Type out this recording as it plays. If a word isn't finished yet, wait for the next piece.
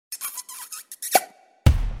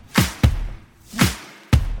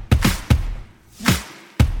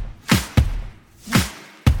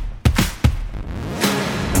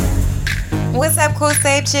What's up, Cool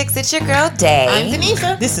Save Chicks? It's your girl, Day. I'm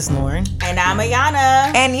Denisa. This is Lauren. And I'm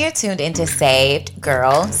Ayana. And you're tuned into Saved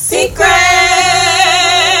Girl Secrets!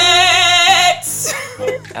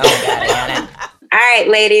 Oh, God, Ayana. All right,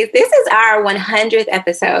 ladies, this is our 100th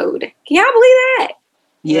episode. Can y'all believe that?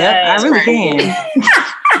 Yeah, I really can.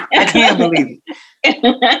 I can't believe it.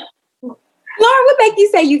 Lauren, what make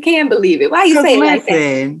you say you can believe it? Why you say it like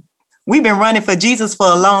that? We've been running for Jesus for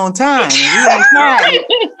a long time. We ain't tired.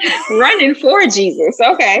 Running for Jesus.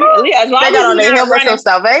 Okay. As long They got on their helmet of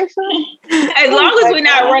salvation. As long as we're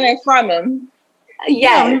not running from him.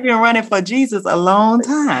 Yeah, Yes. we've been running for Jesus a long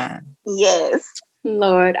time. Yes.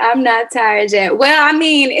 Lord, I'm not tired yet. Well, I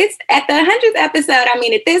mean, it's at the 100th episode. I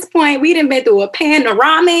mean, at this point, we done been through a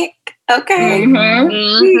panoramic. Okay.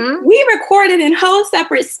 Mm-hmm. We recorded in whole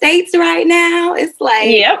separate states right now. It's like,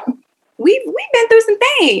 Yep. we've been through some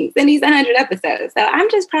things in these 100 episodes. So I'm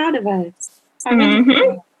just proud of us.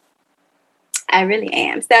 I really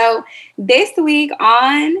am. So this week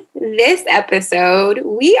on this episode,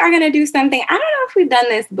 we are going to do something. I don't know if we've done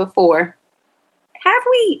this before. Have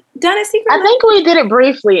we done a secret? I think we did it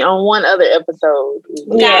briefly on one other episode.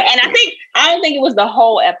 Yeah. And I don't think it was the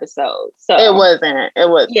whole episode. So It wasn't. It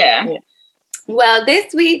was. Yeah. Well,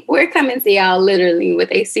 this week we're coming to y'all literally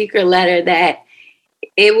with a secret letter that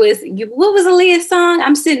it was, what was Aaliyah's song?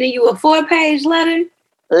 I'm sending you a 4-page letter.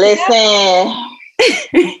 Listen.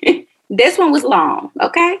 This one was long,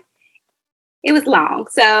 okay? It was long.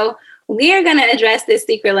 So we are going to address this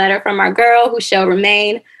secret letter from our girl who shall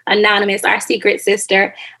remain anonymous, our secret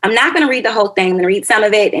sister. I'm not going to read the whole thing. I'm going to read some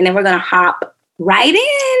of it, and then we're going to hop right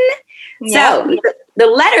in. Yep. So the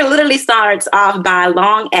letter literally starts off by a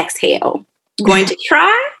long exhale. Going to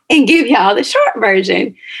try and give y'all the short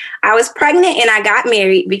version. I was pregnant and I got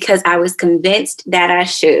married because I was convinced that I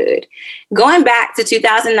should. Going back to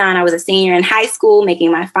 2009, I was a senior in high school,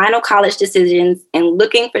 making my final college decisions and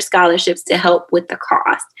looking for scholarships to help with the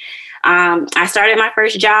cost. I started my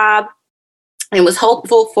first job and was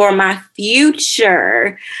hopeful for my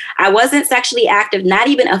future. I wasn't sexually active, not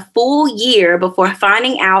even a full year before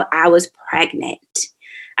finding out I was pregnant.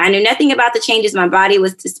 I knew nothing about the changes my body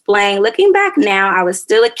was displaying. Looking back now, I was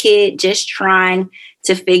still a kid just trying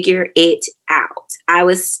to figure it out. I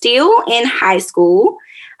was still in high school.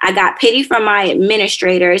 I got pity from my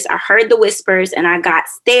administrators. I heard the whispers and I got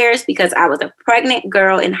stares because I was a pregnant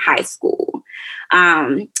girl in high school.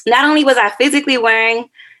 Not only was I physically wearing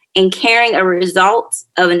and carrying a result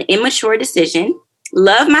of an immature decision,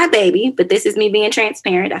 love my baby, but this is me being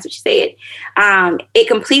transparent. That's what she said. It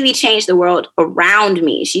completely changed the world around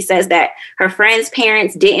me. She says that her friends'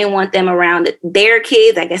 parents didn't want them around their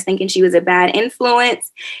kids, I guess thinking she was a bad influence.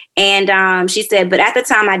 And she said, but at the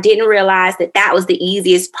time, I didn't realize that that was the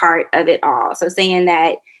easiest part of it all. So saying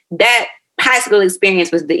that high school experience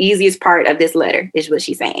was the easiest part of this letter is what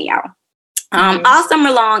she's saying, y'all. All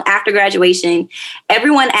summer long after graduation,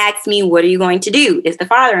 everyone asked me, what are you going to do? Is the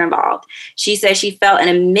father involved? She says she felt an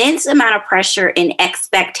immense amount of pressure and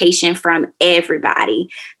expectation from everybody.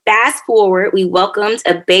 Fast forward, we welcomed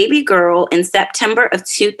a baby girl in September of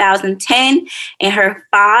 2010, and her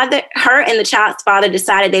and the child's father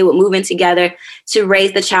decided they would move in together to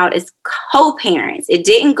raise the child as co-parents. It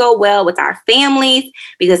didn't go well with our families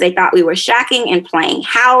because they thought we were shacking and playing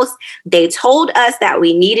house. They told us that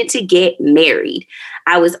we needed to get married.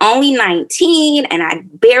 I was only 19 and I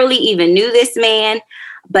barely even knew this man.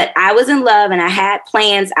 But I was in love and I had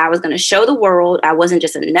plans. I was going to show the world I wasn't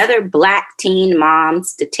just another Black teen mom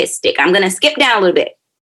statistic. I'm going to skip down a little bit.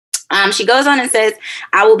 She goes on and says,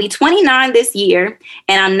 I will be 29 this year,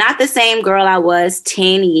 and I'm not the same girl I was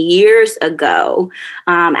 10 years ago.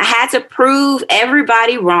 I had to prove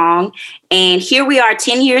everybody wrong. And here we are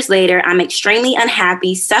 10 years later. I'm extremely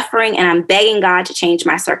unhappy, suffering, and I'm begging God to change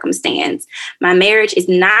my circumstance. My marriage is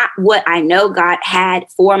not what I know God had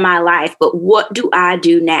for my life, but what do I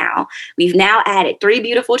do now? We've now added 3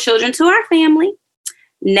 beautiful children to our family.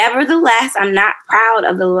 Nevertheless, I'm not proud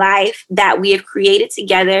of the life that we have created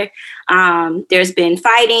together. There's been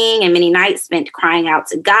fighting and many nights spent crying out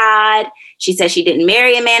to God. She said she didn't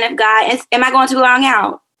marry a man of God. Am I going too long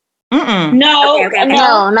out? No, Okay.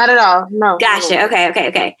 No, not at all. No. Gotcha.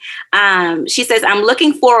 Okay. She says, I'm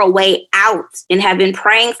looking for a way out and have been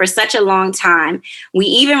praying for such a long time. We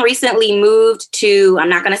even recently moved to, I'm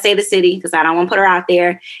not going to say the city because I don't want to put her out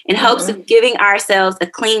there, in hopes of giving ourselves a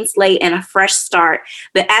clean slate and a fresh start.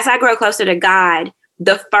 But as I grow closer to God,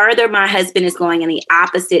 the further my husband is going in the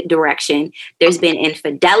opposite direction. There's been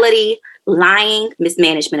infidelity, lying,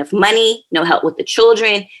 mismanagement of money, no help with the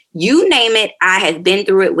children. You name it, I have been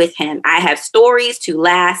through it with him. I have stories to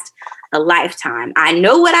last a lifetime. I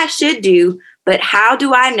know what I should do, But how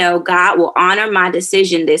do I know God will honor my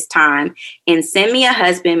decision this time and send me a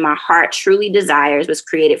husband my heart truly desires was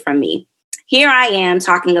created from me? Here I am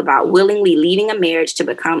talking about willingly leaving a marriage to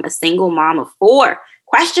become a single mom of 4.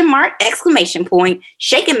 Question mark, exclamation point,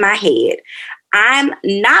 shaking my head. I'm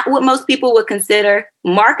not what most people would consider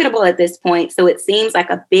marketable at this point, so it seems like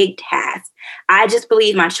a big task. I just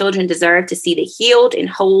believe my children deserve to see the healed and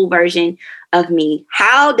whole version of me.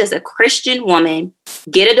 How does a Christian woman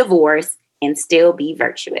get a divorce and still be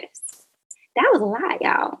virtuous? That was a lot,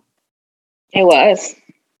 y'all. It was.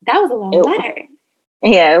 That was a long letter.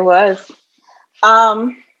 Yeah, it was.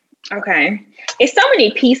 Okay. It's so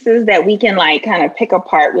many pieces that we can like kind of pick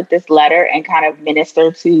apart with this letter and kind of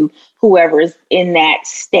minister to whoever's in that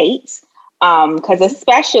state.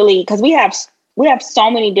 Especially because we have so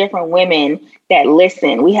many different women that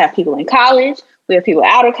listen. We have people in college, we have people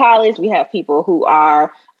out of college, we have people who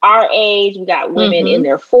are our age, we got women in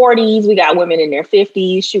their 40s, we got women in their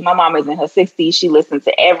 50s. Shoot, my mom is in her 60s. She listens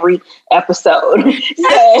to every episode.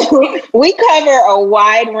 So we cover a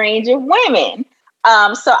wide range of women.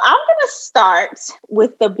 So I'm going to start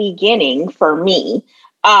with the beginning for me,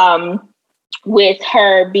 with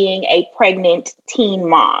her being a pregnant teen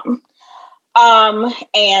mom.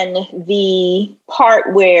 And the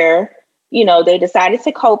part where, you know, they decided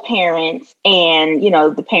to co-parent and, you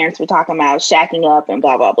know, the parents were talking about shacking up and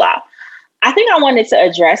blah, blah, blah. I think I wanted to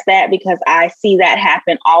address that because I see that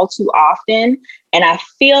happen all too often. And I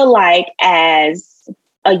feel like as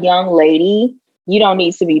a young lady, you don't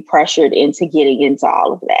need to be pressured into getting into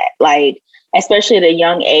all of that. Like, especially at a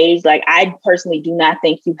young age, like I personally do not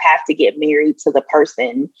think you have to get married to the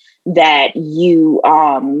person that you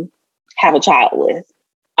have a child with.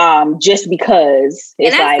 Just because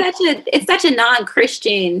it's such a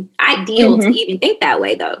non-Christian ideal to even think that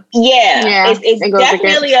way though. It's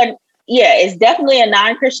definitely a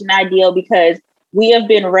non-Christian ideal because we have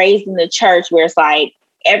been raised in the church where it's like,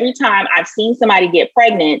 every time I've seen somebody get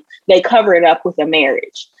pregnant, they cover it up with a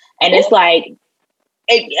marriage. And it's like,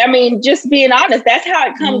 just being honest, that's how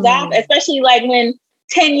it comes off, especially like when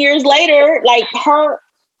 10 years later, like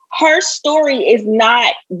her story is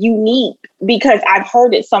not unique because I've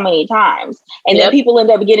heard it so many times. And then people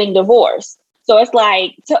end up getting divorced. So it's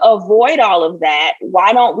like, to avoid all of that,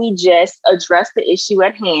 why don't we just address the issue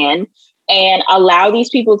at hand and allow these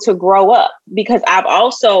people to grow up? Because I've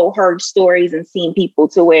also heard stories and seen people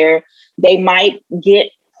to where they might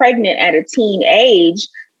get pregnant at a teen age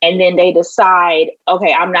and then they decide,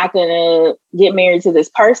 okay, I'm not going to get married to this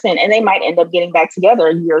person. And they might end up getting back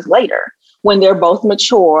together years later when they're both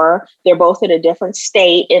mature, they're both in a different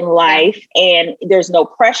state in life, and there's no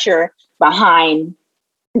pressure behind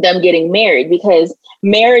them getting married, because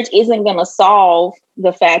marriage isn't going to solve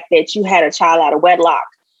the fact that you had a child out of wedlock,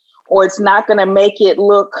 or it's not going to make it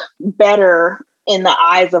look better in the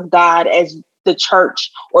eyes of God as the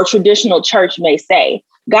church or traditional church may say.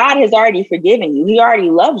 God has already forgiven you. He already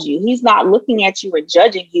loves you. He's not looking at you and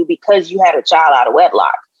judging you because you had a child out of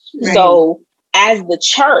wedlock. Right. So as the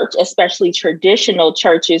church, especially traditional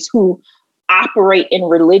churches who operate in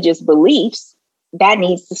religious beliefs, that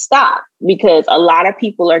needs to stop, because a lot of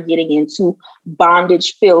people are getting into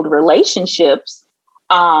bondage-filled relationships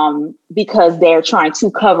because they're trying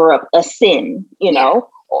to cover up a sin, you know.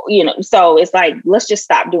 So it's like, let's just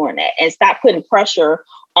stop doing that and stop putting pressure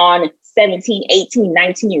on 17, 18,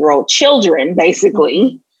 19-year-old children,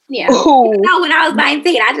 basically. Yeah. When I was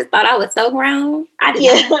 19, I just thought I was so grown. I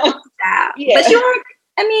did not stop. Yeah. But still,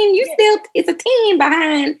 it's a teen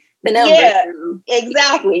behind the numbers. Yeah,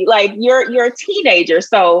 exactly. Like you're a teenager,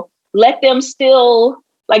 so let them still,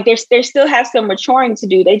 like they still have some maturing to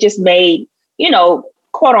do. They just made,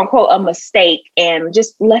 quote unquote, a mistake, and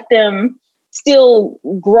just let them still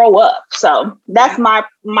grow up. So that's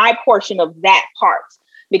my portion of that part,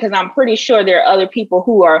 because I'm pretty sure there are other people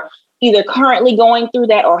who are either currently going through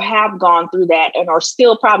that or have gone through that and are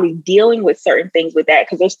still probably dealing with certain things with that,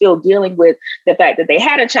 because they're still dealing with the fact that they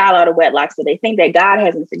had a child out of wedlock. So they think that God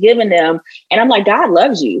hasn't forgiven them. And I'm like, God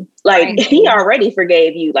loves you. Like, right. He already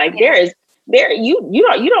forgave you. Like you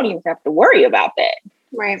don't even have to worry about that.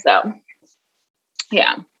 Right. So,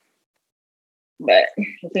 yeah. But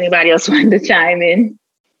if anybody else wanted to chime in.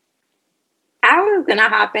 I was going to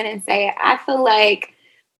hop in and say, I feel like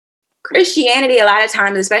Christianity, a lot of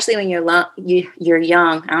times, especially when you're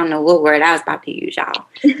young, I don't know what word I was about to use, y'all.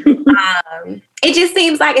 It just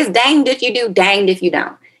seems like it's danged if you do, danged if you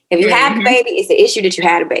don't. If you have a baby, it's an issue that you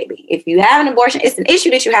had a baby. If you have an abortion, it's an issue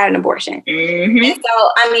that you had an abortion. Mm-hmm. And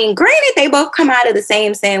so, granted, they both come out of the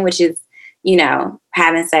same sin, which is,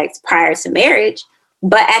 having sex prior to marriage.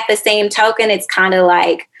 But at the same token, it's kind of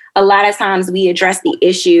like a lot of times we address the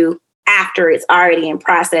issue after it's already in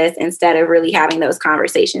process instead of really having those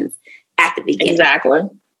conversations at the beginning. Exactly.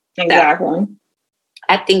 So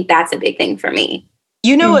I think that's a big thing for me.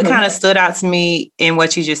 You know what kind of stood out to me in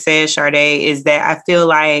what you just said, Sade, is that I feel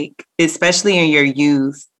like, especially in your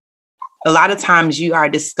youth, a lot of times you are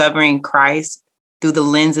discovering Christ through the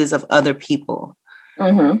lenses of other people.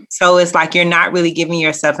 Mm-hmm. So it's like you're not really giving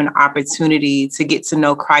yourself an opportunity to get to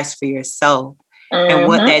know Christ for yourself and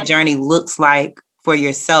what that journey looks like for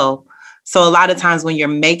yourself. So a lot of times when you're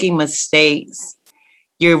making mistakes,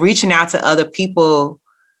 you're reaching out to other people,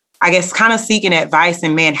 I guess, kind of seeking advice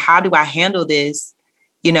and, man, how do I handle this,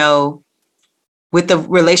 you know, with the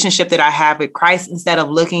relationship that I have with Christ, instead of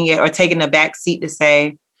looking at or taking a back seat to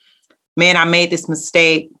say, man, I made this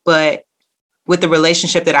mistake, but with the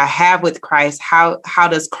relationship that I have with Christ, how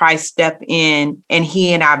does Christ step in and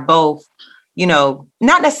he and I both, you know,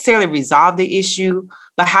 not necessarily resolve the issue,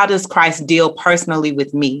 but how does Christ deal personally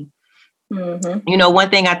with me? Mm-hmm. You know,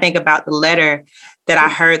 one thing I think about the letter that I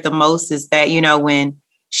heard the most is that, you know, when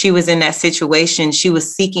she was in that situation, she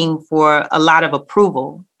was seeking for a lot of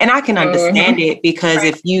approval. And I can understand it, because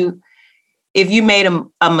if you made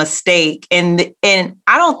a mistake, and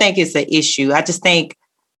I don't think it's an issue. I just think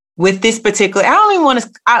with this particular, I don't even want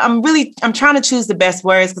to, I'm trying to choose the best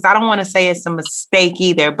words, because I don't want to say it's a mistake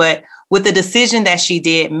either. But with the decision that she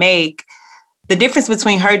did make, the difference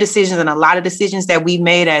between her decisions and a lot of decisions that we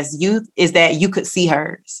made as youth is that you could see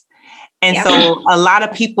hers. And so a lot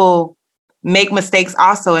of people make mistakes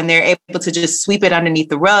also, and they're able to just sweep it underneath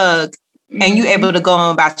the rug, and you're able to go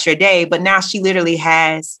on about your day. But now she literally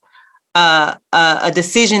has a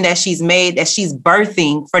decision that she's made, that she's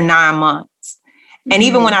birthing for 9 months. And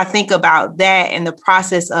even when I think about that and the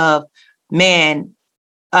process of, man,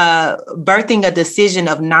 birthing a decision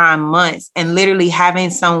of 9 months and literally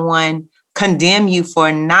having someone condemn you for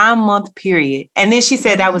a 9-month period. And then she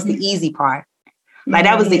said that was the easy part. Like,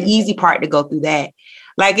 that was the easy part to go through that.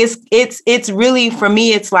 Like, it's really, for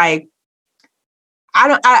me, it's like,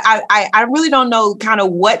 I really don't know kind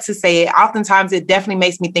of what to say. Oftentimes it definitely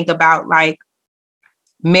makes me think about like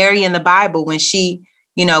Mary in the Bible, when she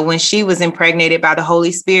was impregnated by the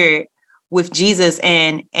Holy Spirit with Jesus,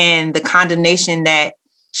 and the condemnation that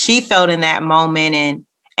she felt in that moment.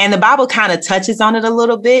 And the Bible kind of touches on it a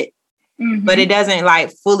little bit, but it doesn't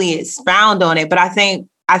like fully expound on it. But I think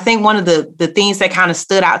one of the things that kind of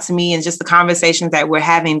stood out to me in just the conversations that we're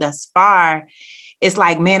having thus far is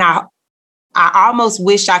like, man, I almost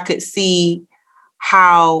wish I could see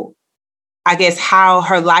how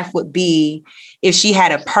her life would be if she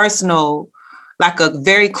had a personal, like a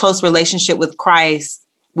very close relationship with Christ,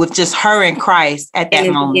 with just her and Christ at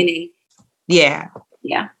that moment. Beginning. Yeah.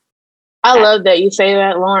 Yeah. I love that you say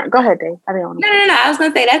that, Lauren. Go ahead, Dave. I didn't want to. No. I was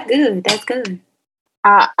going to say that's good. That's good.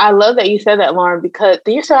 I love that you said that, Lauren, because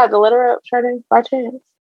do you still have the letter up, Sade, by chance?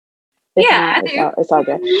 I do. It's all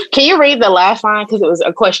good. Can you read the last line? Because it was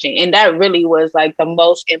a question. And that really was like the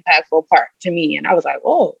most impactful part to me. And I was like,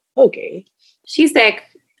 oh, okay. She said,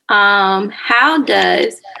 how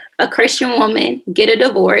does a Christian woman get a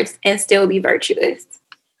divorce and still be virtuous?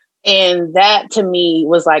 And that to me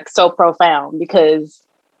was like so profound, because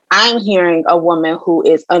I'm hearing a woman who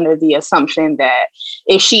is under the assumption that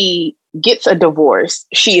if she gets a divorce,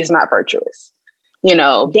 she is not virtuous. You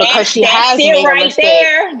know, because she has made a mistake.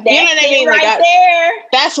 There. That's it right there.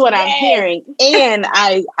 That's what I'm hearing. And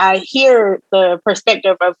I hear the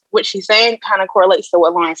perspective of what she's saying kind of correlates to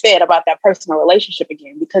what Lauren said about that personal relationship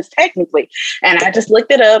again, because technically, and I just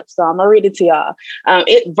looked it up, so I'm going to read it to y'all.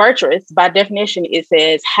 Virtuous, by definition, it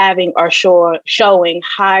says having or showing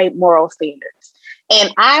high moral standards.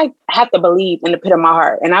 And I have to believe in the pit of my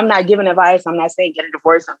heart. And I'm not giving advice. I'm not saying get a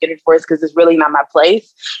divorce. I'm getting a divorce because it's really not my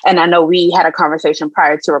place. And I know we had a conversation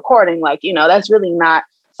prior to recording, like, you know, that's really not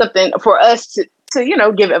something for us to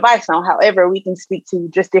give advice on. However, we can speak to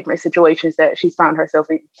just different situations that she's found herself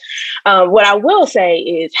in. What I will say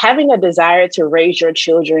is having a desire to raise your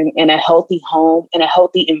children in a healthy home, in a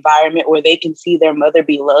healthy environment where they can see their mother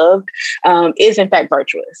be loved, is in fact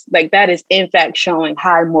virtuous. Like, that is in fact showing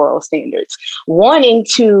high moral standards. Wanting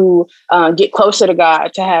to get closer to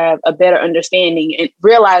God, to have a better understanding, and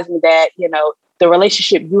realizing that, you know, the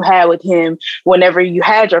relationship you had with him whenever you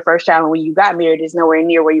had your first child and when you got married is nowhere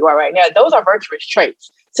near where you are right now. Those are virtuous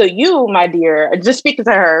traits. So you, my dear, just speaking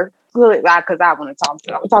to her, because I want to talk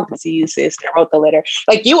to her. I'm talking to you, sis, that wrote the letter.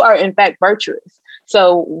 Like, you are in fact virtuous.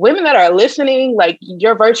 So women that are listening, like,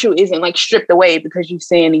 your virtue isn't like stripped away because you've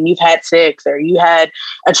sinned and you've had sex or you had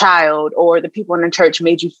a child or the people in the church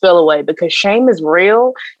made you feel away, because shame is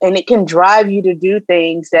real and it can drive you to do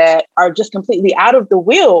things that are just completely out of the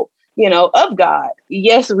will, of God.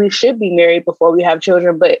 Yes, we should be married before we have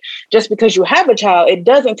children, but just because you have a child, it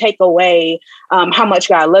doesn't take away how much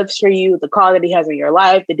God loves for you, the call that he has in your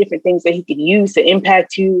life, the different things that he can use to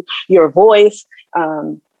impact you, your voice.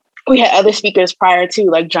 We had other speakers prior to,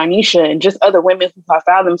 like Janisha and just other women who have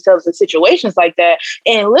found themselves in situations like that.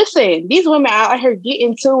 And listen, these women out here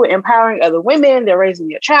getting to empowering other women. They're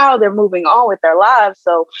raising a child. They're moving on with their lives.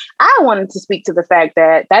 So I wanted to speak to the fact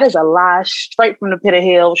that that is a lie straight from the pit of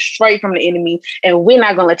hell, straight from the enemy. And we're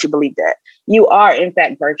not going to let you believe that. You are, in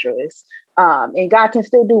fact, virtuous. And God can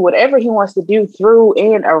still do whatever he wants to do through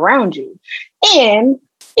and around you. And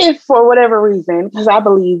if for whatever reason, because I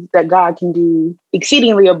believe that God can do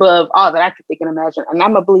exceedingly above all that I could think and imagine, and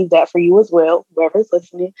I'm going to believe that for you as well, whoever's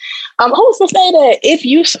listening, who's to say that if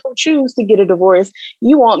you so choose to get a divorce,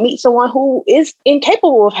 you won't meet someone who is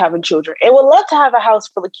incapable of having children and would love to have a house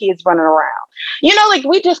full of kids running around? Like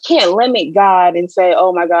we just can't limit God and say,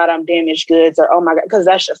 oh my God, I'm damaged goods, or oh my God, because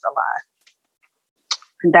that's just a lie.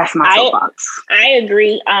 That's my soapbox. I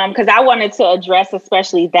agree. Because I wanted to address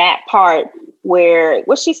especially that part where,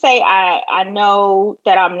 what she say? I know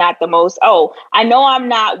that I'm not I know I'm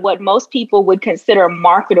not what most people would consider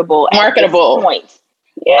marketable. At this point.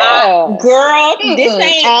 Yeah. Girl, this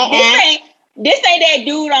ain't that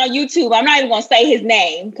dude on YouTube. I'm not even gonna say his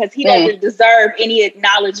name because he doesn't deserve any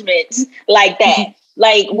acknowledgement like that.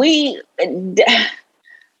 Like this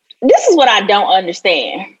is what I don't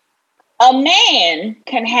understand. A man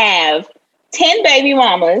can have 10 baby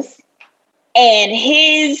mamas and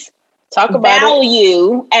his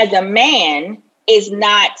value as a man is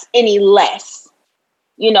not any less.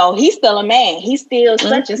 He's still a man. He's still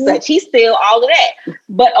such and such. He's still all of that.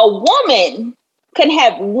 But a woman can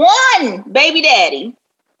have one baby daddy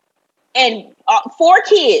and 4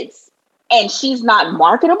 kids and she's not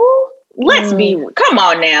marketable? Come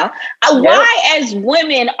on now. Why as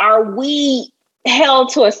women are we held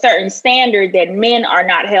to a certain standard that men are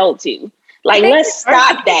not held to? Like, let's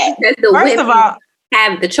stop that. First of all,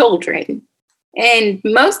 have the children. And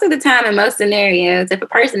most of the time, in most scenarios, if a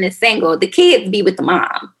person is single, the kids be with the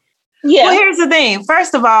mom. Yeah. Well, here's the thing.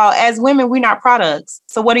 First of all, as women, we're not products.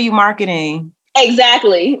 So what are you marketing?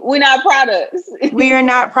 Exactly. We're not products. We are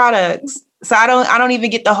not products. So I don't even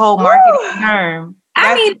get the whole marketing term.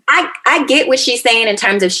 I get what she's saying in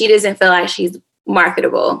terms of she doesn't feel like she's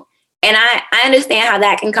marketable. And I understand how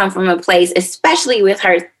that can come from a place, especially with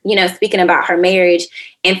her, speaking about her marriage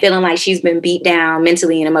and feeling like she's been beat down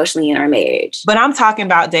mentally and emotionally in her marriage. But I'm talking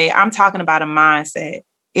about a mindset.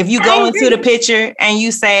 If you go into the picture and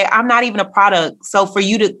you say, I'm not even a product. So for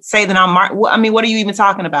you to say that what are you even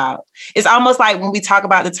talking about? It's almost like when we talk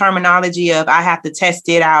about the terminology of I have to test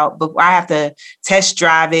it out, but I have to test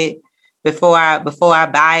drive it before I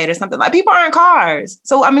buy it or something. Like, people aren't cars.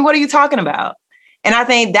 So, what are you talking about? And I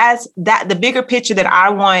think that's the bigger picture that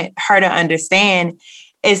I want her to understand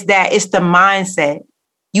is that it's the mindset.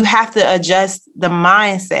 You have to adjust the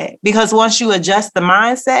mindset, because once you adjust the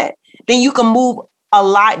mindset, then you can move a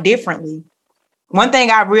lot differently. One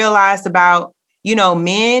thing I realized about,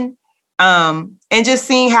 men, and just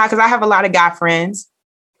seeing how, because I have a lot of guy friends,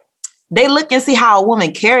 they look and see how a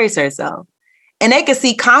woman carries herself, and they can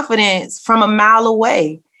see confidence from a mile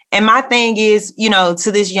away. And my thing is,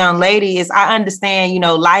 to this young lady is I understand,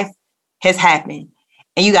 life has happened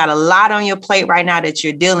and you got a lot on your plate right now that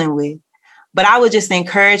you're dealing with. But I would just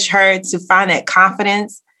encourage her to find that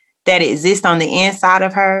confidence that exists on the inside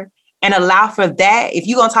of her and allow for that. If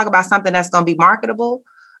you're going to talk about something that's going to be marketable,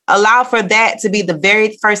 allow for that to be the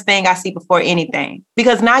very first thing I see before anything.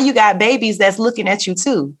 Because now you got babies that's looking at you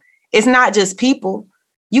too. It's not just people.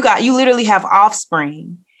 You literally have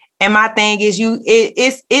offspring. And my thing is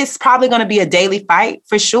it's probably going to be a daily fight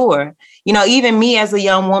for sure. Even me as a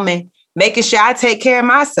young woman, making sure I take care of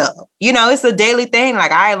myself. It's a daily thing.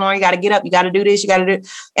 Like, all right, Lauren, you got to get up. You got to do this. You got to do it.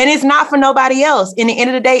 And it's not for nobody else. In the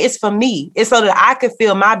end of the day, it's for me. It's so that I could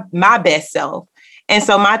feel my best self. And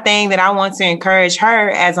so my thing that I want to encourage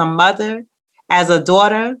her as a mother, as a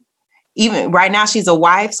daughter, even right now she's a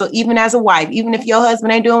wife. So even as a wife, even if your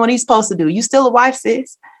husband ain't doing what he's supposed to do, you still a wife,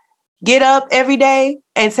 sis. Get up every day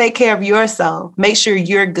and take care of yourself. Make sure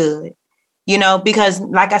you're good, because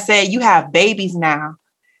like I said, you have babies now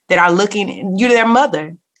that are looking, you're their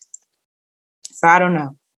mother. So I don't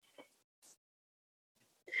know.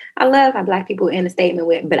 I love how Black people end a statement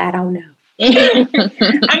with, but I don't know. I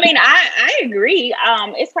agree.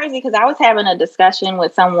 It's crazy because I was having a discussion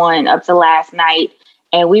with someone up to last night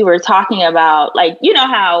and we were talking about, like,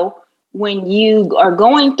 how when you are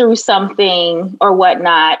going through something or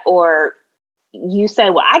whatnot, or you say,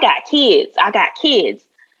 well, I got kids.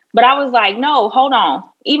 But I was like, no, hold on.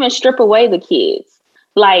 Even strip away the kids.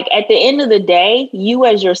 Like at the end of the day, you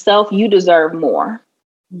as yourself, you deserve more.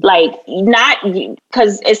 Like not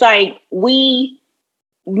because it's like me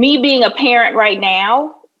being a parent right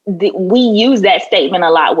now, we use that statement a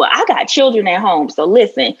lot. Well, I got children at home. So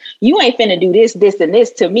listen, you ain't finna do this, this, and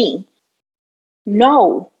this to me.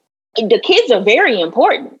 No, the kids are very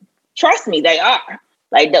important. Trust me, they are.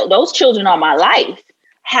 Like those children are my life.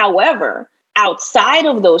 However, outside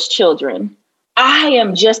of those children, I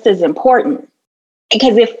am just as important.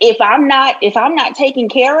 Because if I'm not taken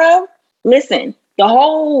care of, listen, the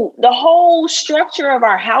whole structure of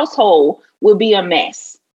our household will be a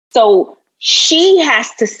mess. So she has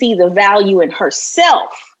to see the value in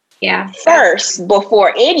herself first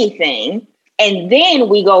before anything. And then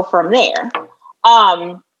we go from there.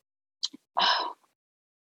 I'm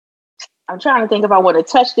trying to think if I want to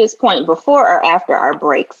touch this point before or after our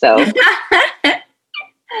break. So,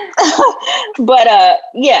 but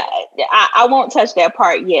yeah, I won't touch that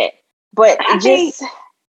part yet. But I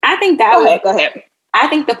think that go ahead. I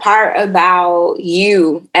think the part about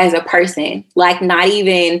you as a person, like not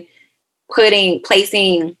even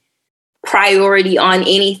placing priority on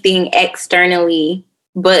anything externally,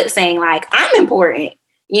 but saying like, I'm important.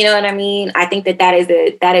 You know what I mean? I think that is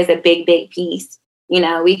a big, big piece. You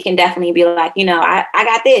know, we can definitely be like, you know, I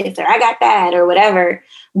got this or I got that or whatever.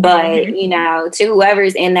 But, you know, to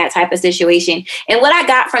whoever's in that type of situation. And what I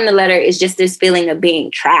got from the letter is just this feeling of being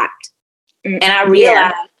trapped. And I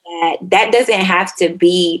realized that doesn't have to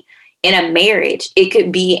be in a marriage. It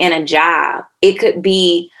could be in a job. It could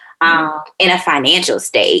be in a financial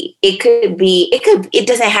state. It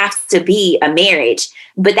doesn't have to be a marriage,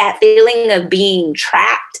 but that feeling of being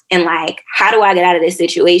trapped and like, how do I get out of this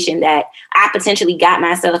situation that I potentially got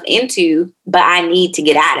myself into, but I need to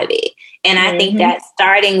get out of it. And I think that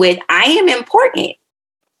starting with, I am important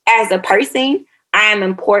as a person. I am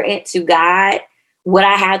important to God. What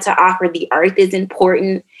I have to offer the earth is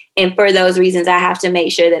important. And for those reasons, I have to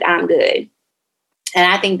make sure that I'm good.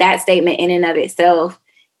 And I think that statement in and of itself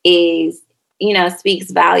is, you know,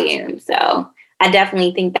 speaks volumes. So I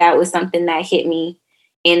definitely think that was something that hit me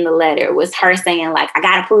in the letter, was her saying like, I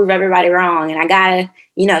got to prove everybody wrong. And I got to,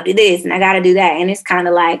 you know, do this and I got to do that. And it's kind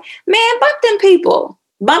of like, man, bump them people.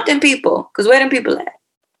 Because where them people at?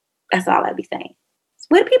 That's all I'd be saying.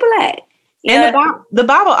 Where the people at? And the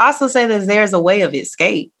Bible also says that there's a way of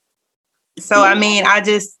escape. So, I mean,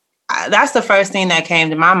 that's the first thing that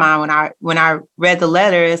came to my mind when I read the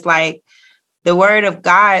letter. It's like the word of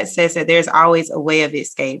God says that there's always a way of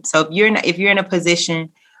escape. So if you're in a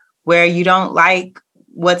position where you don't like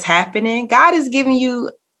what's happening, God is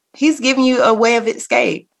He's giving you a way of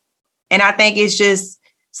escape. And I think it's just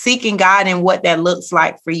seeking God and what that looks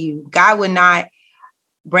like for you. God would not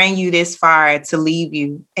bring you this far to leave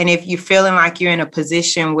you. And if you're feeling like you're in a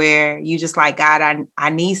position where you just like, God, I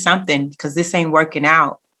need something because this ain't working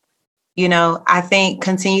out. You know, I think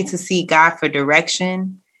continue to seek God for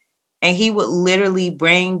direction, and He would literally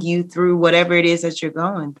bring you through whatever it is that you're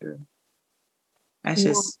going through. That's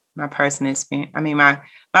just my personal experience. I mean, my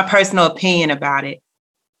personal opinion about it.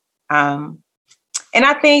 And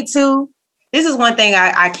I think too, this is one thing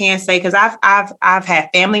I can say, because I've had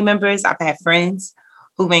family members, I've had friends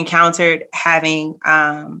who've encountered having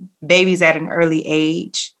babies at an early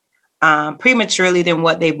age, prematurely than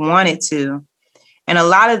what they wanted to. And a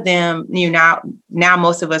lot of them, you know, now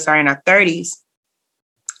most of us are in our 30s.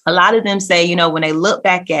 A lot of them say, you know, when they look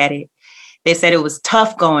back at it, they said it was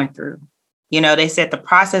tough going through. You know, they said the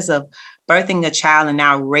process of birthing a child and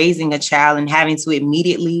now raising a child and having to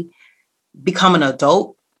immediately become an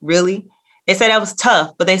adult, really. They said that was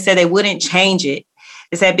tough, but they said they wouldn't change it.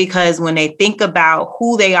 They said because when they think about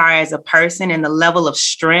who they are as a person and the level of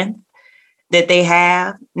strength that they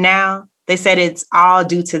have now, they said it's all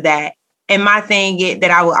due to that. And my thing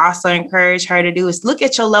that I would also encourage her to do is look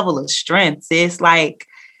at your level of strength. It's like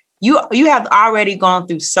you have already gone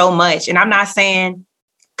through so much. And I'm not saying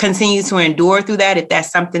continue to endure through that if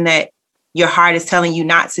that's something that your heart is telling you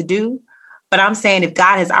not to do. But I'm saying if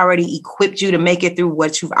God has already equipped you to make it through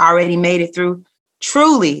what you've already made it through,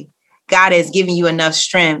 truly, God has given you enough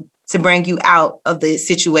strength to bring you out of the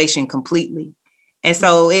situation completely. And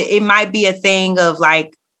so it might be a thing of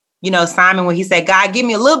like, you know, Simon, when he said, God, give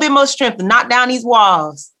me a little bit more strength to knock down these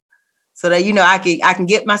walls so that, you know, I can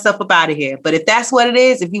get myself up out of here. But if that's what it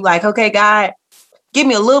is, if you like, okay, God, give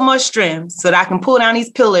me a little more strength so that I can pull down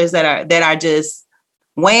these pillars that are just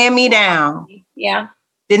weighing me down. Yeah.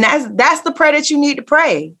 Then that's the prayer that you need to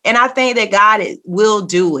pray. And I think that God will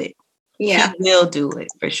do it. Yeah. He will do it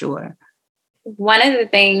for sure. One of the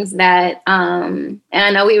things that, and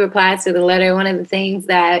I know we replied to the letter, one of the things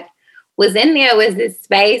that was in there was this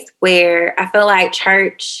space where I feel like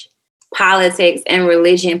church, politics, and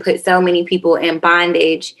religion put so many people in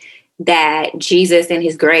bondage that Jesus and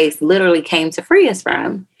his grace literally came to free us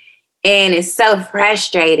from. And it's so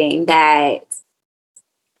frustrating that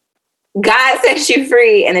God sets you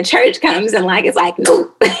free and the church comes and like, it's like,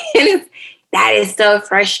 nope. That is so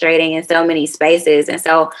frustrating in so many spaces. And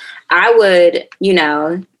so I would,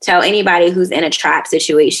 tell anybody who's in a trap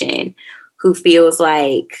situation who feels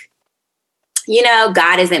like,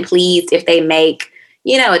 God isn't pleased if they make,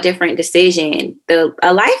 a different decision.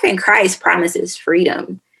 A life in Christ promises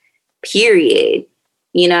freedom, period.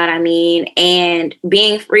 You know what I mean? And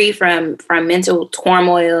being free from mental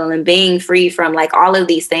turmoil and being free from like all of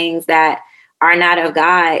these things that are not of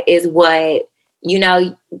God is what,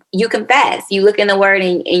 you confess. You look in the word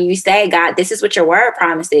and you say, God, this is what your word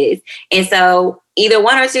promises. And so either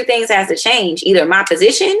one or two things has to change. Either my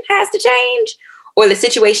position has to change or the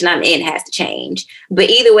situation I'm in has to change. But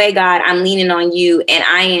either way, God, I'm leaning on you and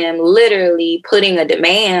I am literally putting a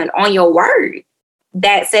demand on your word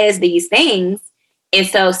that says these things. And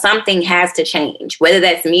so something has to change, whether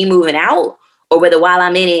that's me moving out or whether while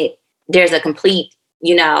I'm in it, there's a complete,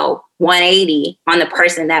 180 on the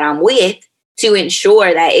person that I'm with to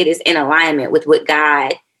ensure that it is in alignment with what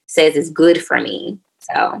God says is good for me.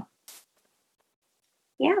 So,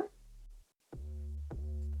 yeah.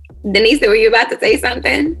 Denise, were you about to say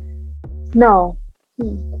something? No.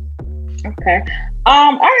 Okay.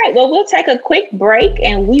 All right. Well, we'll take a quick break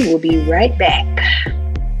and we will be right back.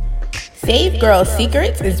 Save Girl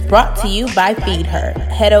Secrets is brought to you by Feed Her.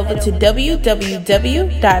 Head over to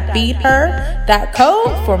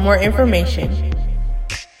www.feedher.co for more information.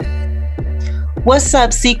 What's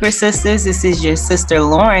up, Secret Sisters? This is your sister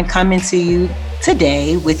Lauren coming to you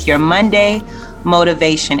today with your Monday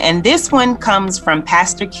motivation. And this one comes from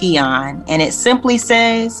Pastor Keon. And it simply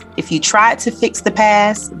says, if you tried to fix the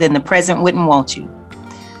past, then the present wouldn't want you.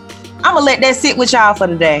 I'm going to let that sit with y'all for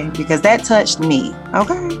today because that touched me.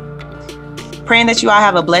 Okay. Praying that you all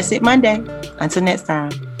have a blessed Monday. Until next time.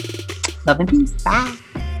 Love and peace. Bye.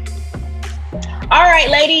 All right,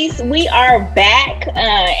 ladies, we are back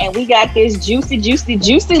and we got this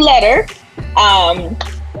juicy letter.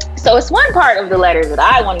 So it's one part of the letter that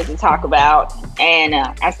I wanted to talk about. And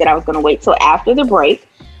I said I was going to wait till after the break.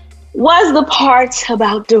 Was the part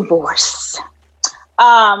about divorce.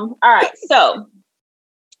 All right, so.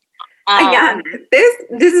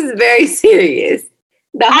 This is very serious.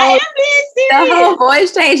 I am being serious. The whole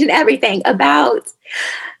voice change and everything about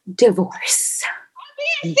divorce.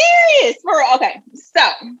 I'm being serious. Okay, so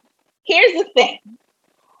here's the thing.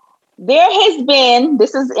 There has been,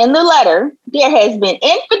 this is in the letter, there has been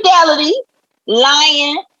infidelity,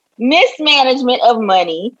 lying, mismanagement of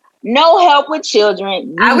money, no help with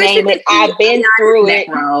children. You name it. I've been through it.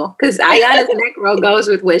 Because Ayana's neck roll goes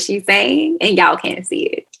with what she's saying, and y'all can't see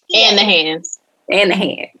it. And the hands.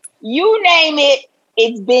 You name it,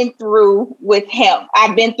 it's been through with him.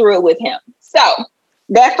 I've been through it with him. So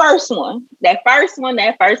that first one,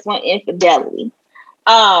 infidelity.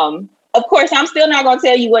 Of course, I'm still not going to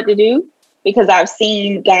tell you what to do because I've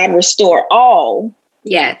seen God restore all.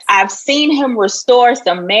 Yes. I've seen him restore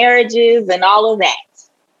some marriages and all of that.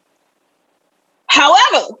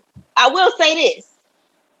 However, I will say this,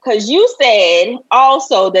 because you said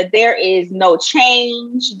also that there is no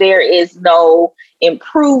change, there is no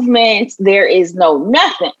improvement, there is no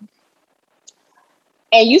nothing.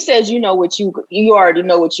 And you said you already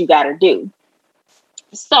know what you got to do.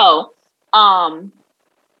 So,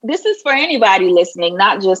 this is for anybody listening,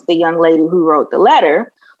 not just the young lady who wrote the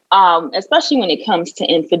letter, especially when it comes to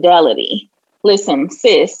infidelity. Listen,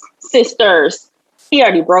 sisters, he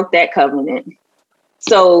already broke that covenant.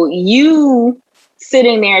 So you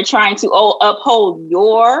sitting there trying to uphold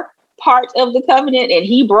your part of the covenant and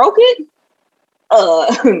he broke it,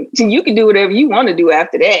 you can do whatever you want to do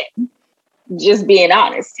after that. Just being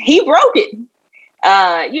honest. He broke it.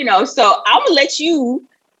 So I'm going to let you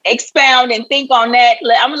expound and think on that.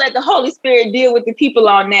 I'm going to let the Holy Spirit deal with the people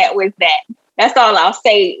on that with that. That's all I'll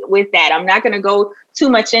say with that. I'm not going to go too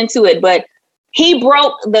much into it, but he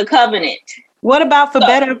broke the covenant. What about for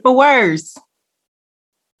better or for worse?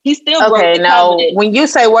 He still broke the covenant. When you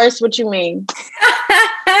say worse, what you mean?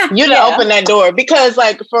 You didn't open that door because,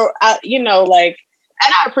 and I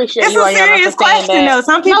appreciate it's you. It's a serious question, though.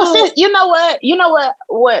 Some people, you know what?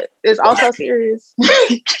 What is also serious?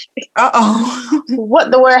 What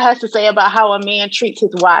the word has to say about how a man treats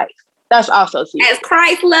his wife. That's also serious. As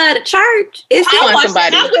Christ loved the church, it's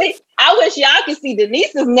I wish y'all could see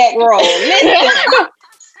Denise's neck roll. Listen.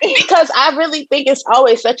 Because I really think it's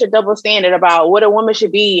always such a double standard about what a woman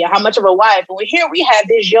should be, how much of a wife. And here we have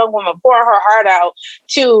this young woman pouring her heart out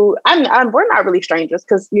to, we're not really strangers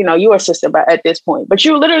because, you know, you are sister at this point, but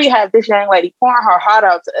you literally have this young lady pouring her heart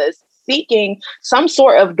out to us, seeking some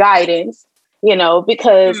sort of guidance, you know,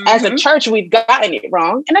 because as a church, we've gotten it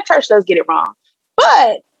wrong, and the church does get it wrong.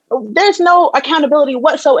 But there's no accountability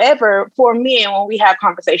whatsoever for men when we have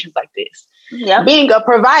conversations like this. Yep. Being a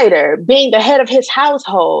provider, being the head of his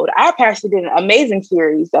household. Our pastor did an amazing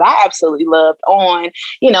series that I absolutely loved on,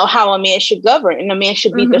 you know, how a man should govern and a man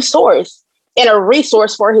should be the source and a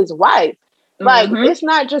resource for his wife. Like, it's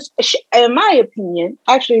not just, in my opinion,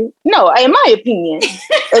 if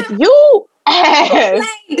you have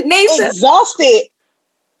exhausted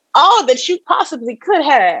all that you possibly could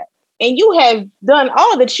have, and you have done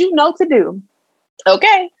all that you know to do,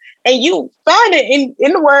 okay? And you find it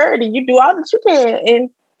in the word, and you do all that you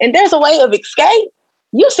can, and there's a way of escape.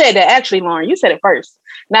 You said that, actually, Lauren. You said it first,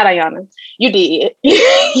 not Ayana. You did.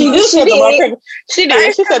 She said the Lord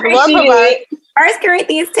provided. 1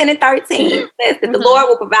 Corinthians 10:13 says that the Lord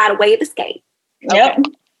will provide a way of escape. Yep.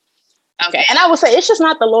 Okay. And I would say it's just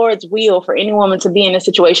not the Lord's will for any woman to be in a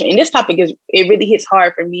situation. And this topic it really hits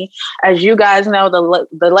hard for me. As you guys know, the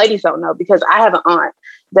ladies don't know, because I have an aunt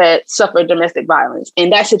that suffered domestic violence,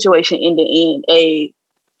 and that situation ended in a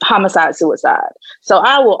homicide-suicide. So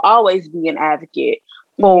I will always be an advocate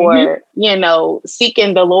for, you know,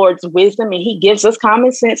 seeking the Lord's wisdom, and he gives us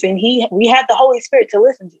common sense, and we have the Holy Spirit to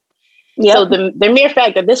listen to. Yep. So the mere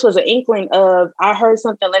fact that this was an inkling of, I heard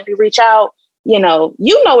something, let me reach out, you know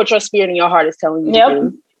what your spirit and your heart is telling you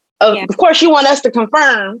to do. Of course, you want us to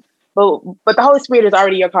confirm, but the Holy Spirit is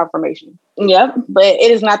already your confirmation. Yep. But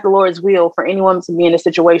it is not the Lord's will for any woman to be in a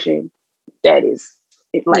situation that is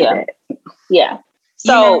like that. Yeah.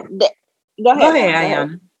 So go ahead.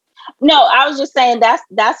 Ayana. No, I was just saying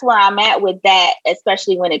that's where I'm at with that,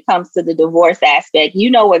 especially when it comes to the divorce aspect.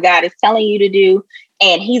 You know what God is telling you to do,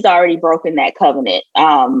 and he's already broken that covenant.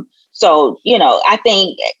 So, you know, I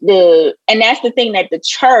think and that's the thing that the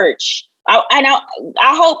church, I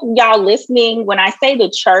hope y'all listening, when I say the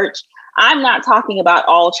church, I'm not talking about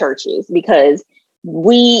all churches, because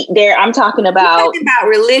I'm talking about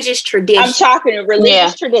religious tradition. I'm talking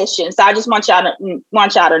religious traditions. So I just want y'all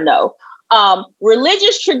to know.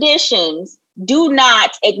 Religious traditions do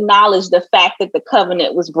not acknowledge the fact that the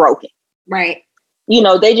covenant was broken. Right. You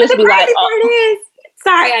know, they just be like,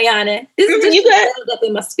 sorry, Ayana. This is just up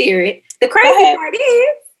in my spirit. The crazy part is,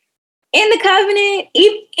 in the covenant,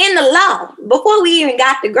 in the law, before we even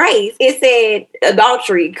got the grace, it said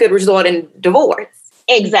adultery could result in divorce.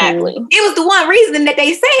 Exactly. It was the one reason that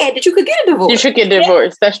they said that you could get a divorce. You should get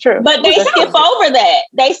divorced. That's true. But they skip over that.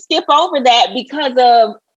 They skip over that because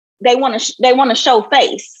of they want to show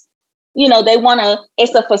face. You know,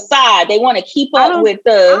 it's a facade. They want to keep up with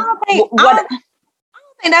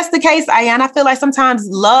I think that's the case, Ayana. I feel like sometimes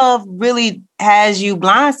love really has you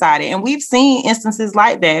blindsided. And we've seen instances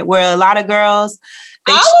like that where a lot of girls,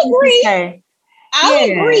 I'll agree.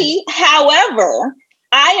 However,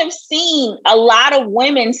 I have seen a lot of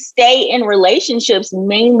women stay in relationships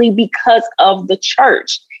mainly because of the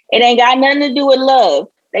church. It ain't got nothing to do with love.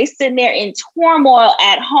 They sitting there in turmoil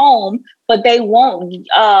at home, but they won't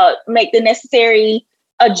make the necessary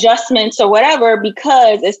adjustments or whatever,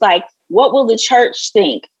 because it's like, what will the church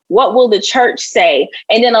think? What will the church say?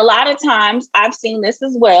 And then a lot of times, I've seen this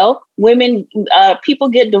as well. People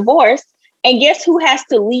get divorced, and guess who has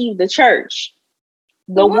to leave the church?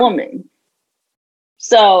 The woman.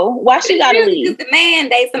 So why she got to leave? The man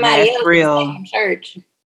dates somebody else real. In the same church.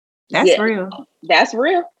 That's real. That's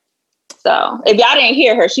real. So if y'all didn't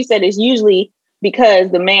hear her, she said it's usually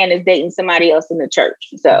because the man is dating somebody else in the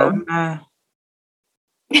church. So.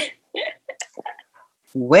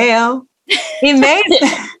 Well, it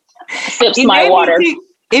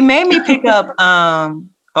made me pick up an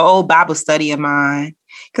old Bible study of mine,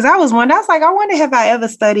 because I was wondering, I wonder if I ever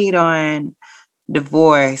studied on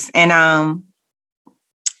divorce, and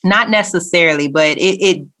not necessarily, but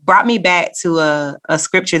it brought me back to a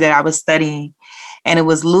scripture that I was studying, and it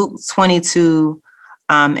was Luke 22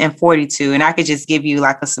 and 42, and I could just give you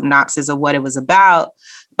like a synopsis of what it was about.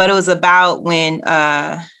 But it was about when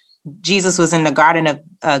Jesus was in the Garden of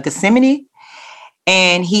Gethsemane,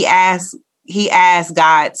 and he asked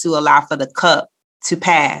God to allow for the cup to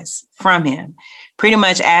pass from him, pretty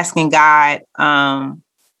much asking God, God,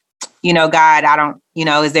 I don't,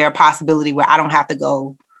 is there a possibility where I don't have to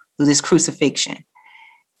go through this crucifixion?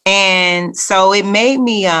 And so it made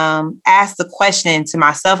me ask the question to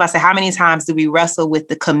myself. I said, how many times do we wrestle with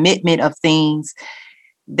the commitment of things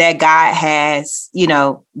that God has,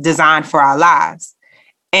 designed for our lives?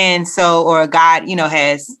 And so, or God,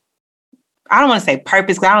 has, I don't want to say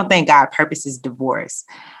purpose, because I don't think God purposes divorce.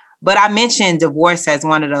 But I mentioned divorce as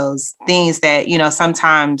one of those things that,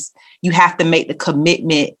 sometimes you have to make the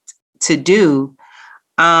commitment to do.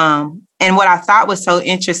 And what I thought was so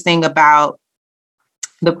interesting about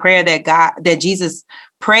the prayer that Jesus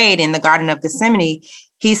prayed in the Garden of Gethsemane,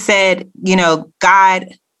 he said, God,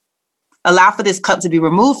 allow for this cup to be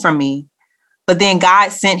removed from me. But then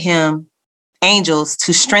God sent him angels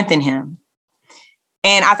to strengthen him.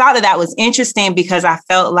 And I thought that was interesting because I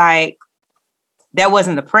felt like that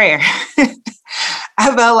wasn't the prayer.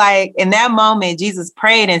 I felt like in that moment, Jesus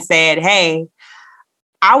prayed and said, hey,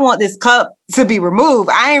 I want this cup to be removed.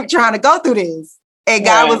 I ain't trying to go through this. And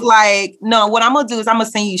God was like, no, what I'm going to do is I'm going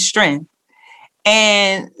to send you strength.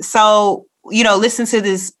 And so, listen to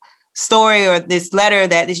this story or this letter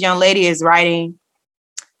that this young lady is writing.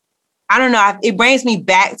 I don't know. It brings me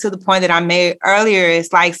back to the point that I made earlier.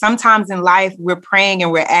 It's like sometimes in life, we're praying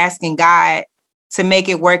and we're asking God to make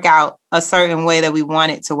it work out a certain way that we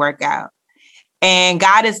want it to work out. And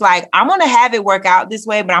God is like, I'm going to have it work out this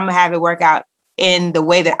way, but I'm going to have it work out in the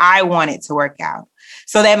way that I want it to work out.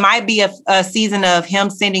 So that might be a season of him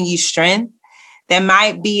sending you strength. There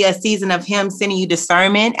might be a season of him sending you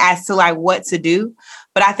discernment as to like what to do.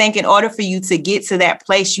 But I think in order for you to get to that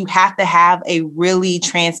place, you have to have a really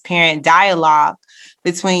transparent dialogue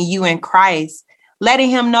between you and Christ, letting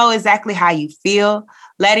him know exactly how you feel,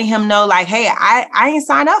 letting him know like, hey, I ain't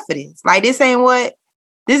signed up for this. Like, this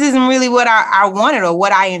isn't really what I wanted or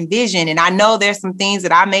what I envisioned. And I know there's some things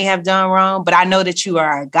that I may have done wrong, but I know that you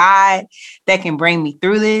are a God that can bring me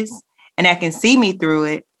through this and that can see me through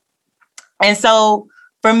it. And so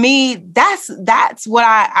for me, that's what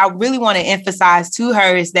I really want to emphasize to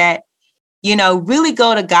her is that, really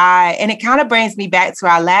go to God. And it kind of brings me back to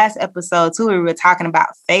our last episode too, where we were talking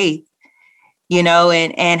about faith,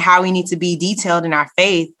 and how we need to be detailed in our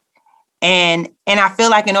faith. And I feel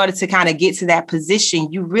like in order to kind of get to that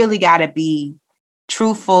position, you really got to be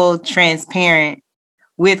truthful, transparent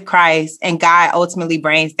with Christ, and God ultimately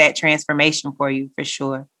brings that transformation for you for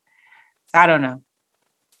sure. So I don't know.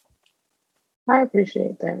 I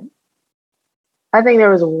appreciate that. I think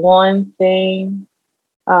there was one thing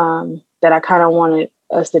that I kind of wanted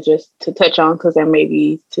us to touch on, because there may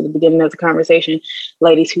be, to the beginning of the conversation,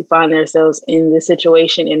 ladies who find themselves in this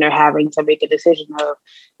situation and they're having to make a decision of,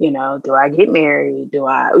 do I get married?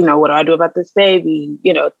 What do I do about this baby?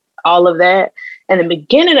 All of that. And the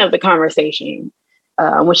beginning of the conversation,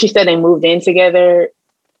 when she said they moved in together,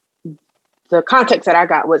 the context that I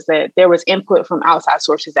got was that there was input from outside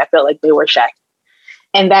sources that felt like they were shacking.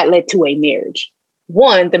 And that led to a marriage.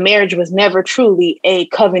 One, the marriage was never truly a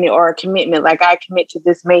covenant or a commitment. Like, I commit to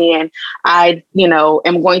this man. I,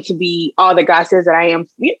 am going to be all that God says that I am.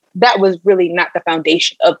 That was really not the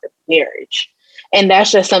foundation of the marriage. And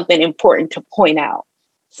that's just something important to point out.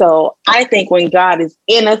 So I think when God is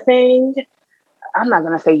in a thing, I'm not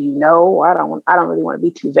going to say, I don't really want to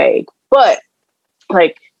be too vague, but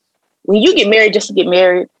like, when you get married just to get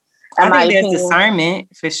married, I think there's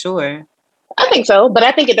discernment for sure. I think so, but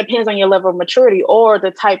I think it depends on your level of maturity or the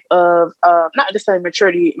type of, not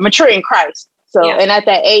necessarily mature in Christ. So, And at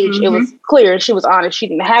that age, It was clear, she was honest, she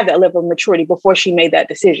didn't have that level of maturity before she made that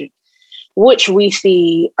decision, which we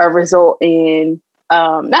see a result in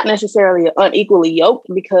not necessarily unequally yoked,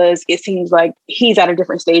 because it seems like he's at a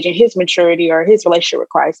different stage in his maturity or his relationship with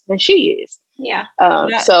Christ than she is. Yeah.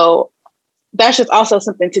 So that's just also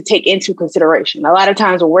something to take into consideration. A lot of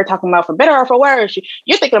times when we're talking about for better or for worse,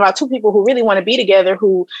 you're thinking about two people who really want to be together,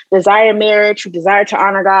 who desire marriage, who desire to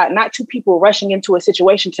honor God, not two people rushing into a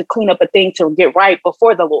situation to clean up a thing to get right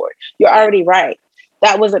before the Lord. You're already right.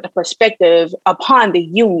 That wasn't the perspective upon the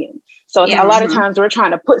union. So a lot of times we're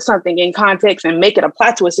trying to put something in context and make it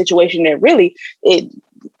apply to a situation that really it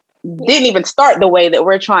didn't even start the way that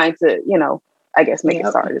we're trying to, I guess make it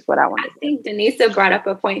start is what I want to say. I think Denisa brought up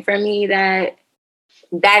a point for me that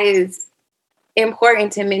is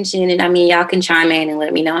important to mention. And I mean, y'all can chime in and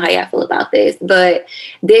let me know how y'all feel about this. But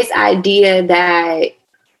this idea that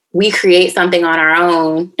we create something on our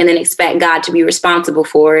own and then expect God to be responsible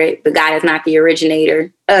for it, but God is not the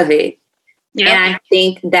originator of it. Yep. And I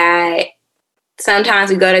think that sometimes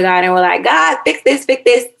we go to God and we're like, God, fix this.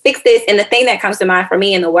 And the thing that comes to mind for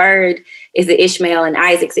me in the word is the Ishmael and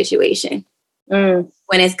Isaac situation. When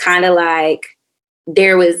it's kind of like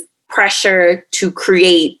there was pressure to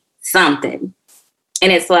create something.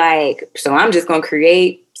 And it's like, so I'm just going to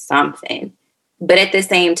create something. But at the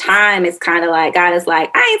same time, it's kind of like, God is like,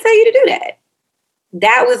 I ain't tell you to do that.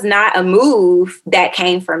 That was not a move that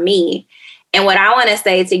came from me. And what I want to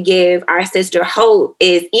say to give our sister hope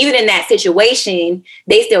is even in that situation,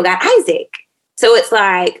 they still got Isaac. So it's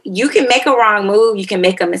like you can make a wrong move. You can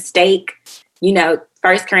make a mistake. 1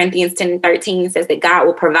 Corinthians 10:13 says that God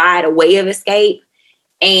will provide a way of escape.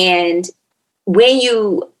 And when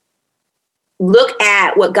you look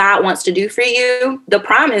at what God wants to do for you, the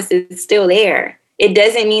promise is still there. It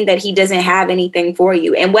doesn't mean that he doesn't have anything for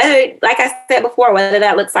you. And whether, like I said before, whether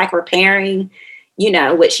that looks like repairing,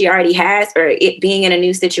 what she already has or it being in a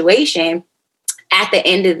new situation, at the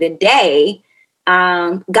end of the day,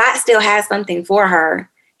 God still has something for her.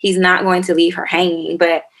 He's not going to leave her hanging.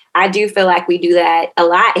 But I do feel like we do that a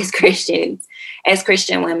lot as Christians, as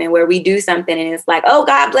Christian women, where we do something and it's like, oh,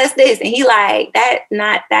 God bless this. And he like,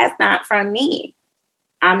 that's not from me.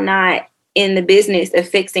 I'm not in the business of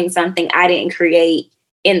fixing something I didn't create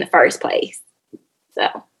in the first place. So,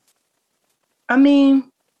 I mean,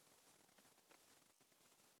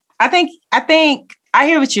 I think I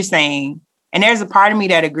hear what you're saying. And there's a part of me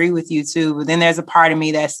that agree with you too. But then there's a part of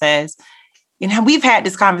me that says, we've had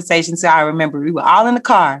this conversation. So I remember we were all in the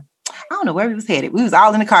car. I don't know where we was headed. We was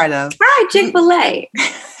all in the car though. Right, Chick-fil-A.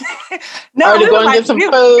 No,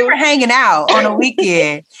 we were hanging out on a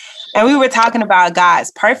weekend. And we were talking about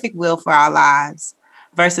God's perfect will for our lives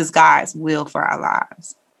versus God's will for our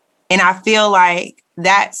lives. And I feel like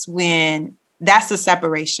that's the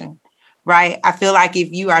separation, right? I feel like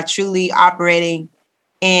if you are truly operating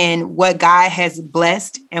in what God has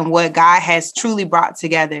blessed and what God has truly brought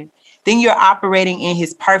together, then you're operating in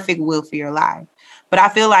his perfect will for your life. But I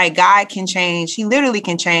feel like God can change. He literally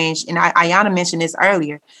can change. And Ayana mentioned this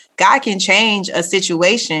earlier. God can change a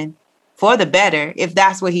situation for the better if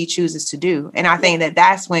that's what he chooses to do. And I think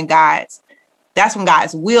that's when God's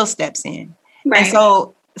will steps in. Right. And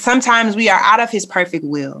so sometimes we are out of his perfect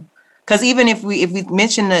will. Because even if we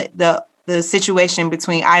mention the situation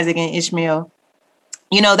between Isaac and Ishmael,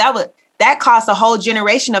 that caused a whole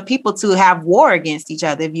generation of people to have war against each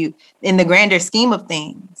other in the grander scheme of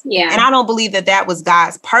things. Yeah. And I don't believe that was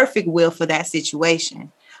God's perfect will for that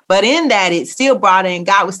situation. But in that, it still brought in,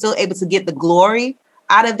 God was still able to get the glory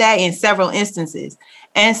out of that in several instances.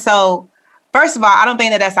 And so, first of all, I don't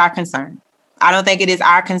think that that's our concern. I don't think it is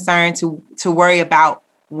our concern to worry about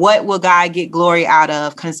what will God get glory out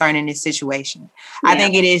of concerning this situation. Yeah. I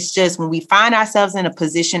think it is just when we find ourselves in a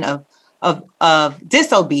position of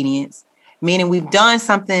disobedience, meaning we've done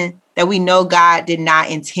something that we know God did not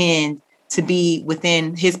intend to be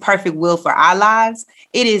within his perfect will for our lives.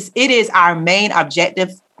 It is our main objective.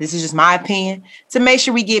 This is just my opinion, to make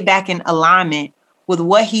sure we get back in alignment with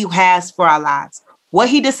what he has for our lives. What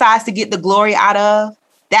he decides to get the glory out of,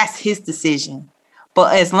 that's his decision.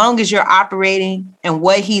 But as long as you're operating in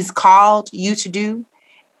what he's called you to do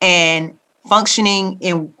and functioning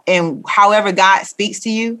in however God speaks to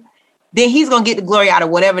you, then he's going to get the glory out of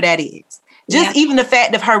whatever that is. Just even the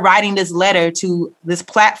fact of her writing this letter to this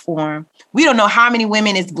platform, we don't know how many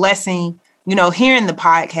women it's blessing, hearing the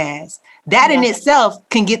podcast. That in itself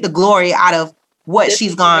can get the glory out of what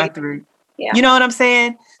she's gone through. Yeah. You know what I'm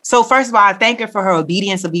saying? So first of all, I thank her for her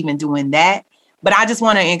obedience of even doing that. But I just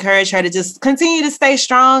want to encourage her to just continue to stay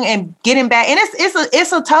strong and getting back. And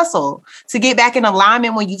it's a tussle to get back in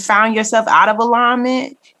alignment when you found yourself out of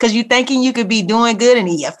alignment, because you're thinking you could be doing good and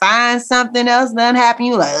you find something else done happen.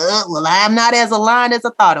 You're like, well, I'm not as aligned as I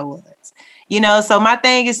thought I was. So my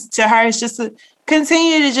thing is to her is just to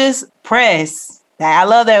continue to just press. I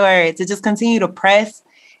love that word, to just continue to press.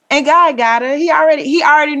 And God got her. He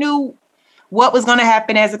already knew what was going to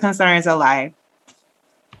happen as it concerns her life.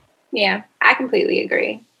 Yeah, I completely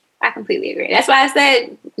agree. That's why I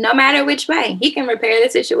said, no matter which way, he can repair the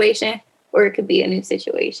situation or it could be a new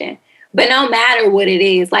situation. But no matter what it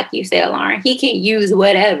is, like you said, Lauren, he can use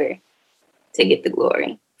whatever to get the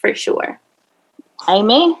glory, for sure.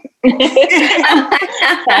 Amen. I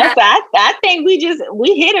think we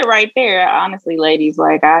hit it right there, honestly, ladies.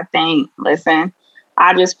 Like, I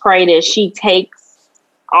just pray that she takes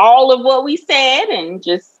all of what we said and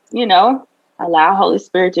just, allow Holy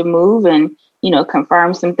Spirit to move and,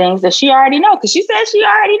 confirm some things that she already know, because she said she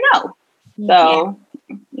already know. So,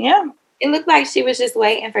 yeah. It looked like she was just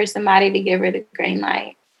waiting for somebody to give her the green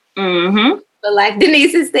light. Mm-hmm. But like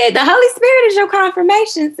Denise has said, the Holy Spirit is your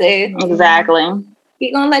confirmation, sis. Exactly.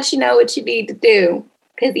 He's going to let you know what you need to do.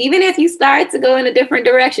 Because even if you start to go in a different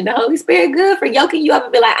direction, the Holy Spirit good for yoking you up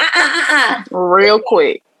and be like, real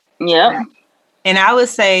quick. Yep. And I would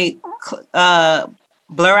say,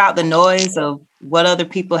 blur out the noise of what other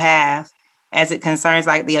people have as it concerns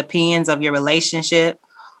like the opinions of your relationship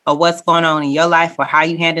or what's going on in your life or how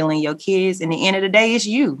you handling your kids. And at the end of the day, it's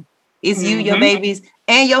you. It's you, your babies,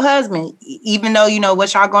 and your husband, even though, you know,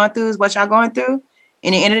 what y'all going through is what y'all going through.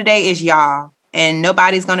 In the end of the day, it's y'all, and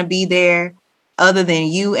nobody's going to be there other than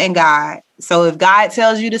you and God. So if God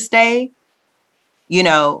tells you to stay, you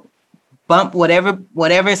know, bump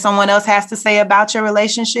whatever someone else has to say about your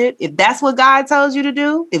relationship. If that's what God tells you to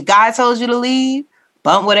do, if God tells you to leave,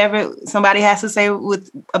 bump whatever somebody has to say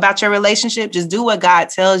about your relationship. Just do what God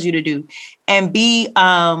tells you to do, and be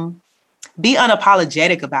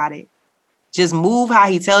unapologetic about it. Just move how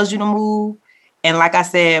he tells you to move. And like I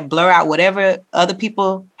said, blur out whatever other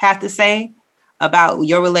people have to say about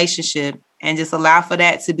your relationship, and just allow for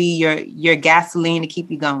that to be your gasoline to keep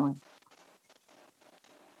you going.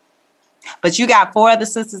 But you got 4 other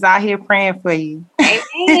sisters out here praying for you.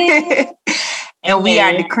 Amen. And we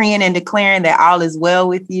are decreeing and declaring that all is well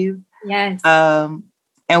with you. Yes. And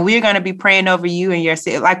we're going to be praying over you and your,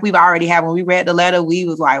 like we've already had. When we read the letter, we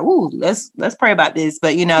was like, ooh, let's pray about this.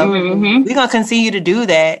 But, you know, we're going to continue to do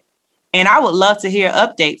that. And I would love to hear an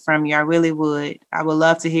update from you. I really would. I would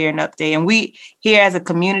love to hear an update. And we here as a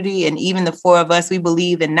community, and even the 4 of us, we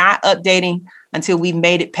believe in not updating until we've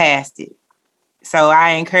made it past it. So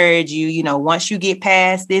I encourage you, you know, once you get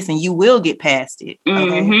past this, and you will get past it.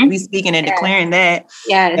 Okay? We speaking and declaring that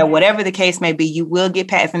whatever the case may be, you will get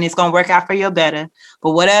past, and it's going to work out for your better.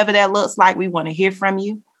 But whatever that looks like, we want to hear from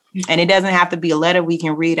you. And it doesn't have to be a letter we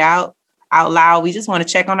can read out loud. We just want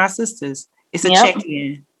to check on our sisters. It's a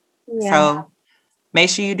check-in. Yeah. So make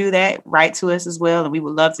sure you do that. Write to us as well. And we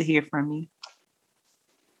would love to hear from you.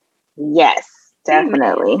 Yes,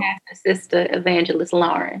 definitely. Sister Evangelist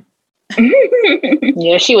Lauren.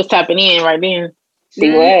 Yeah, she was tapping in right then.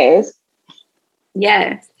 She was.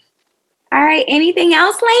 Yes. All right. Anything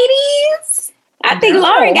else, ladies? I think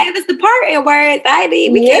Lauren gave us the parting words.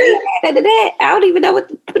 We can't even add to that. I don't even know what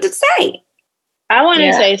to say. I want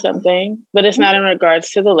to say something, but it's not in regards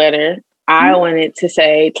to the letter. I wanted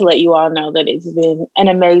to let you all know that it's been an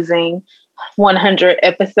amazing 100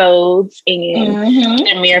 episodes, and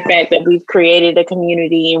the mere fact that we've created a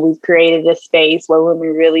community and we've created a space where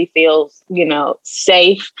women really feel, you know,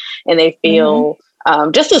 safe, and they feel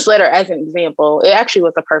just this letter as an example. It actually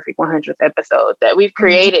was a perfect 100th episode, that we've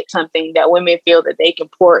created something that women feel that they can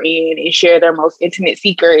pour in and share their most intimate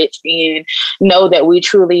secrets and know that we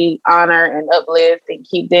truly honor and uplift and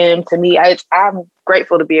keep them. To me, I'm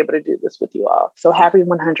grateful to be able to do this with you all. So happy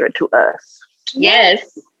 100 to us.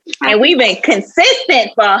 Yes. And we've been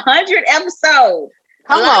consistent for 100 episodes.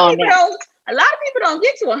 A lot of people don't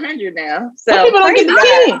get to 100 now. So people don't get to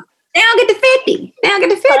 10. They don't get to 50. They don't get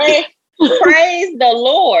to 50. Praise the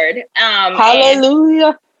Lord.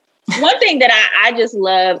 Hallelujah. One thing that I just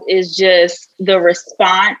love is just the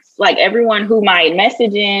response. Like, everyone who might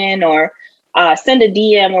message in or send a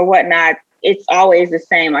DM or whatnot, it's always the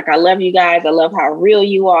same. Like, I love you guys. I love how real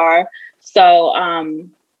you are. So,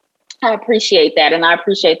 I appreciate that. And I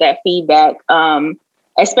appreciate that feedback,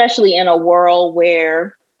 especially in a world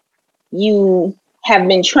where you have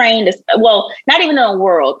been trained, not even in a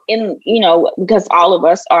world, because all of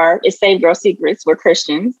us it's Saved Girl Secrets, we're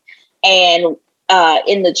Christians. And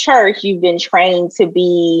in the church, you've been trained to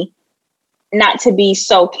not to be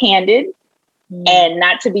so candid and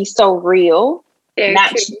not to be so real,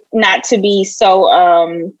 not to be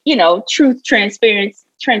so, truth,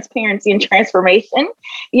 transparency and transformation.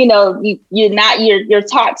 You're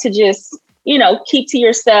taught to just, keep to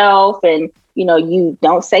yourself, and, you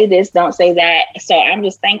don't say this, don't say that. So I'm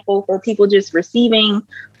just thankful for people just receiving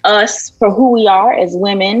us for who we are as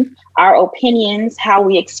women, our opinions, how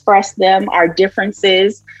we express them, our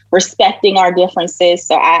differences, respecting our differences.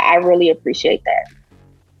 So I really appreciate that.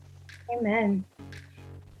 Amen.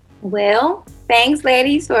 Well, thanks,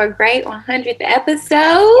 ladies, for a great 100th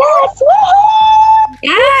episode.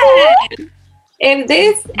 Yes. If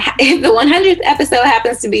the 100th episode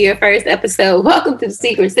happens to be your first episode, welcome to the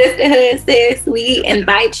Secret Sisterhood, sis. We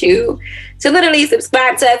invite you to literally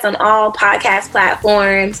subscribe to us on all podcast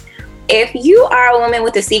platforms. If you are a woman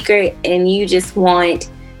with a secret and you just want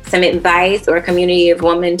some advice or a community of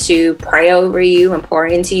women to pray over you and pour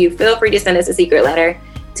into you, feel free to send us a secret letter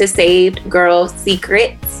to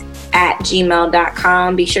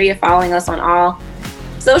savedgirlsecrets@gmail.com. Be sure you're following us on all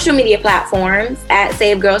social media platforms at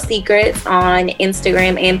Save Girl Secrets on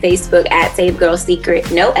Instagram and Facebook, at Save Girl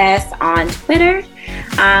Secret, no S, on Twitter.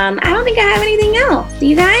 I don't think I have anything else. Do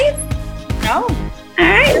you guys? No. All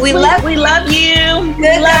right. We love you.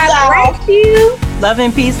 Good. God bless you. Love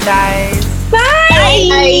and peace, guys. Bye. Bye.